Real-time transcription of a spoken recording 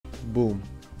boom,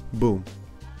 boom,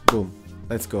 boom.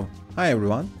 Let's go. Hi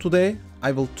everyone. Today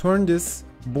I will turn this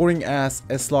boring ass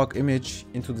S-Log image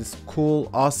into this cool,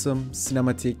 awesome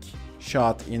cinematic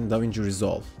shot in Davinci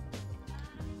Resolve.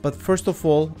 But first of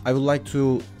all, I would like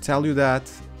to tell you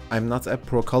that I'm not a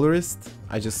pro colorist.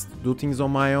 I just do things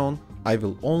on my own. I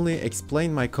will only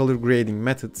explain my color grading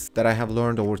methods that I have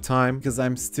learned over time because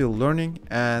I'm still learning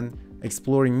and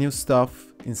exploring new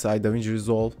stuff inside Davinci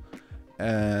Resolve.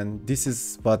 And this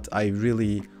is what I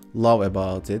really love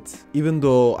about it. Even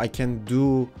though I can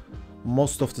do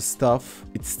most of the stuff,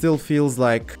 it still feels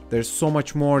like there's so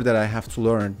much more that I have to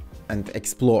learn and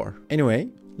explore. Anyway,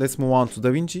 let's move on to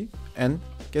Davinci and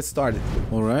get started.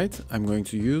 Alright, I'm going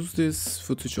to use this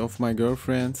footage of my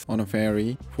girlfriend on a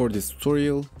ferry for this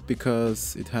tutorial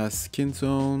because it has skin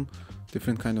tone,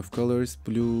 different kind of colors,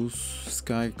 blues,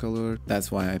 sky color.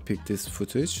 That's why I picked this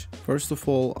footage. First of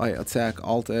all, I attack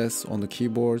Alt-S on the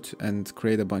keyboard and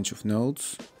create a bunch of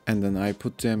nodes. And then I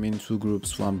put them in two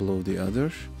groups, one below the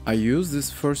other. I use this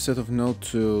first set of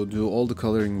nodes to do all the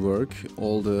coloring work,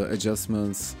 all the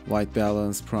adjustments, white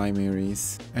balance,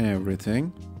 primaries, and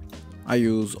everything. I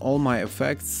use all my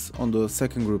effects on the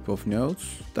second group of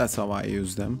nodes. That's how I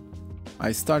use them.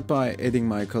 I start by adding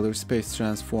my color space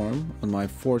transform on my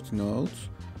fourth node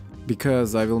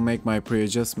because I will make my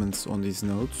pre-adjustments on these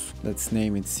nodes. Let's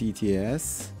name it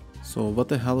CTS. So what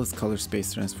the hell is color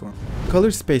space transform?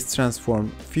 Color space transform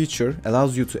feature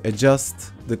allows you to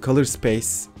adjust the color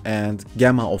space and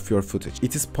gamma of your footage.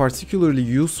 It is particularly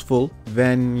useful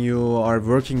when you are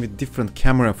working with different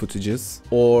camera footages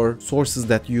or sources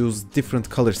that use different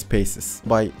color spaces.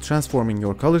 By transforming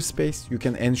your color space, you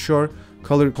can ensure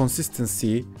color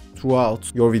consistency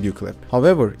throughout your video clip.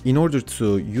 However, in order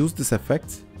to use this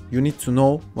effect, you need to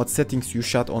know what settings you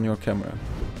shot on your camera.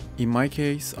 In my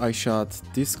case, I shot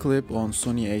this clip on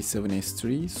Sony a7S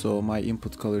III, so my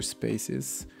input color space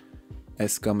is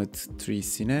S-Gamut 3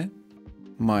 Cine.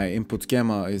 My input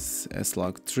gamma is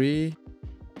S-Log 3.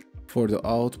 For the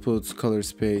output color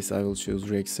space, I will choose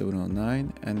Rec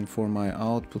 709, and for my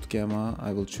output gamma,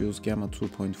 I will choose gamma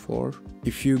 2.4.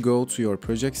 If you go to your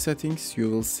project settings, you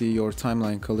will see your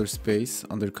timeline color space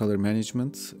under color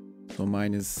management. So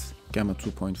mine is gamma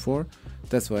 2.4.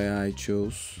 That's why I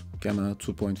chose gamma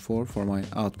 2.4 for my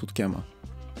output gamma.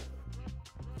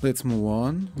 Let's move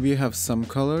on. We have some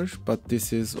color, but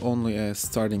this is only a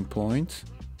starting point.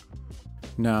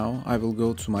 Now I will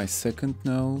go to my second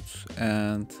node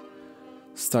and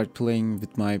start playing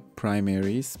with my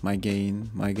primaries, my gain,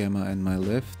 my gamma, and my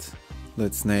lift.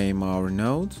 Let's name our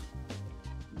node.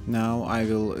 Now I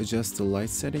will adjust the light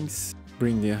settings,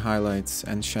 bring the highlights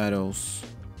and shadows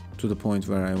to the point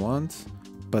where I want,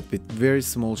 but with very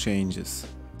small changes.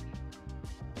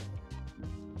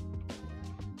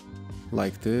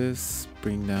 Like this,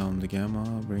 bring down the gamma,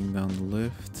 bring down the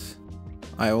lift.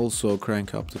 I also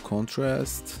crank up the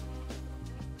contrast.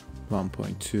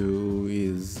 1.2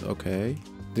 is okay.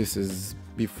 This is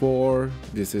before,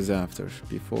 this is after,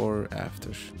 before,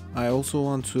 after. I also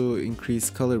want to increase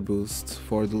color boost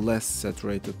for the less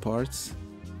saturated parts.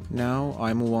 Now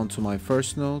I move on to my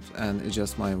first node and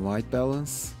adjust my white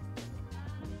balance.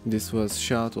 This was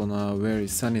shot on a very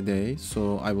sunny day,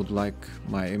 so I would like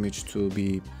my image to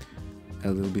be a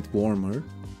little bit warmer,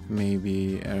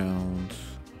 maybe around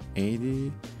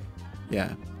 80.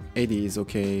 Yeah, 80 is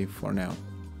okay for now,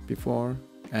 before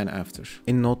and after.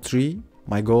 In node 3,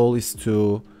 my goal is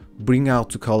to bring out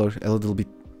the color a little bit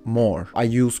more. I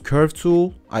use curve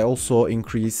tool. I also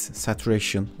increase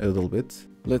saturation a little bit.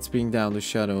 Let's bring down the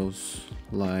shadows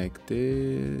like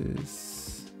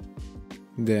this.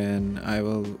 Then I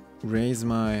will raise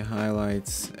my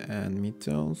highlights and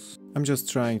midtones. I'm just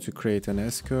trying to create an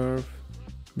S-curve.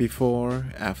 Before,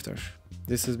 after.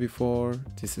 This is before,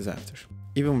 this is after.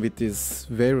 Even with these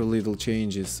very little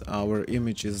changes, our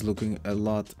image is looking a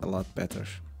lot better.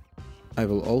 I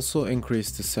will also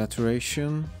increase the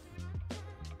saturation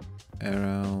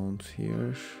around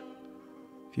here.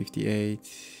 58,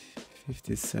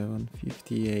 57,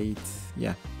 58,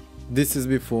 yeah. This is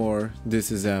before, this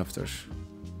is after.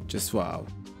 Just wow.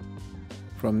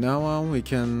 From now on we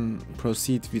can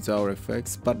proceed with our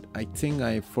effects, but I think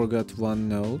I forgot one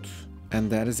node,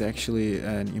 and that is actually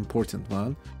an important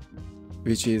one,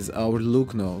 which is our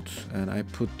look node, and I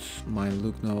put my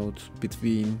look node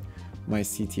between my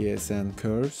CTS and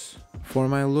curves. For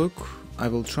my look, I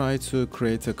will try to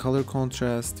create a color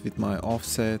contrast with my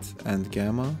offset and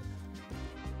gamma.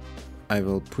 I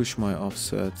will push my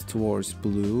offset towards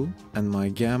blue and my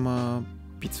gamma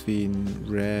between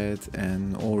red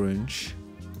and orange.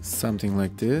 Something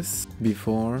like this,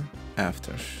 before,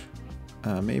 after.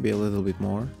 Maybe a little bit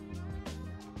more.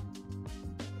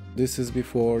 This is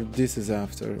before, this is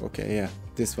after. Okay, yeah,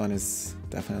 this one is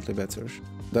definitely better.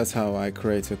 That's how I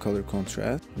create a color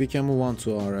contrast. We can move on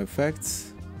to our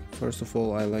effects. First of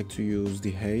all, I like to use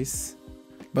the haze.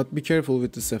 But be careful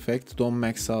with this effect, don't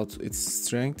max out its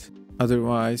strength.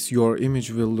 Otherwise, your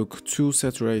image will look too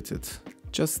saturated.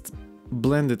 Just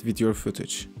blend it with your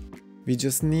footage. We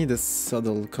just need a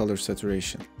subtle color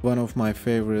saturation. One of my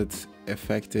favorite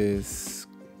effects is,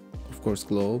 of course,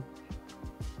 glow.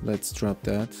 Let's drop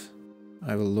that.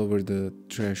 I will lower the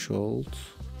threshold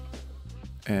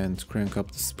and crank up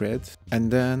the spread.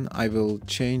 And then I will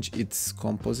change its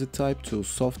composite type to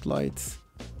soft light.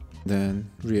 Then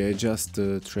readjust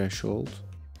the threshold.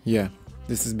 Yeah,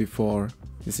 this is before,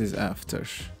 this is after.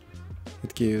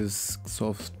 It gives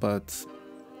soft but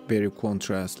very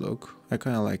contrast look. I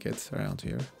kind of like it around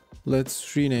here.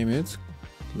 Let's rename it.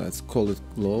 Let's call it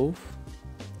glow.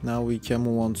 Now we can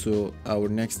move on to our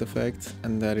next effect,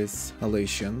 and that is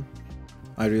halation.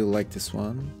 I really like this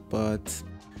one, but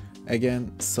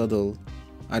again, subtle.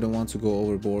 I don't want to go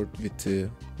overboard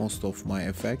with most of my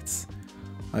effects.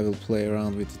 I will play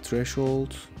around with the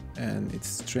threshold and its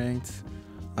strength.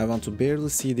 I want to barely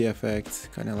see the effect,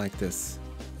 kind of like this.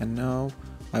 And now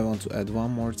I want to add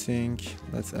one more thing.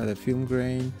 Let's add a film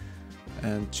grain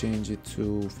and change it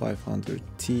to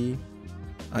 500T.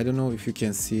 I don't know if you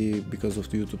can see because of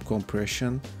the YouTube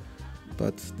compression,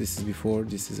 but this is before,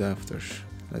 this is after.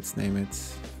 Let's name it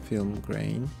film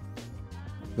grain.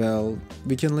 Well,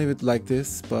 we can leave it like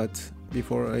this, but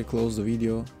before I close the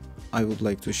video, I would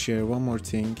like to share one more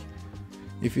thing.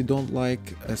 If you don't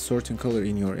like a certain color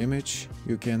in your image,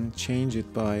 you can change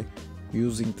it by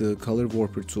using the color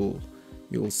warper tool.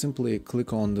 You will simply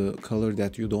click on the color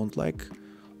that you don't like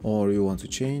or you want to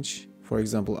change. For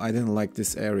example, I didn't like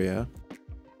this area.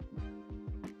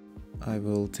 I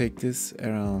will take this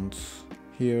around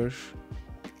here,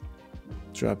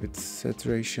 drop its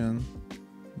saturation,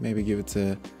 maybe give it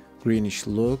a greenish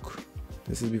look.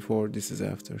 This is before, this is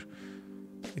after.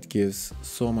 It gives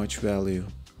so much value.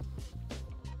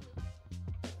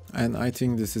 And I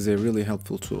think this is a really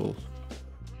helpful tool.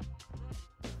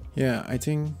 Yeah, I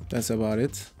think that's about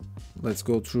it. Let's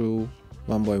go through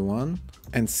one by one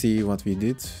and see what we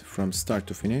did from start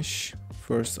to finish.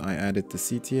 First, I added the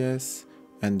CTS.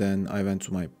 And then I went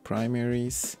to my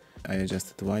primaries, I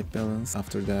adjusted the white balance.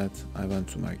 After that, I went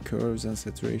to my curves and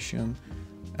saturation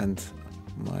and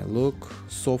my look.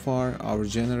 So far, our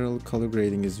general color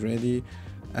grading is ready.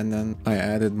 And then I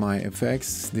added my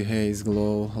effects, the haze,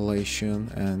 glow,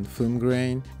 halation, and film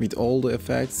grain. With all the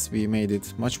effects, we made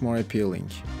it much more appealing.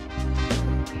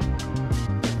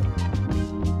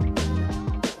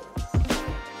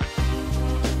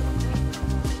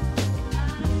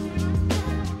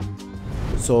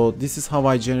 So this is how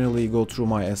I generally go through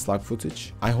my S-Log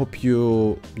footage. I hope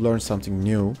you learned something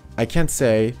new. I can't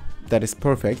say that it's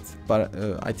perfect, but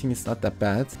I think it's not that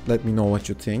bad. Let me know what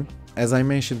you think. As I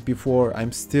mentioned before,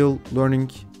 I'm still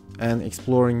learning and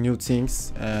exploring new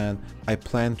things, and I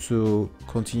plan to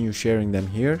continue sharing them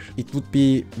here. It would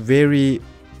be very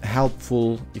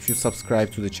helpful if you subscribe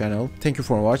to the channel. Thank you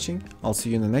for watching. I'll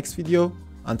see you in the next video.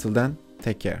 Until then,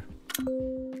 take care.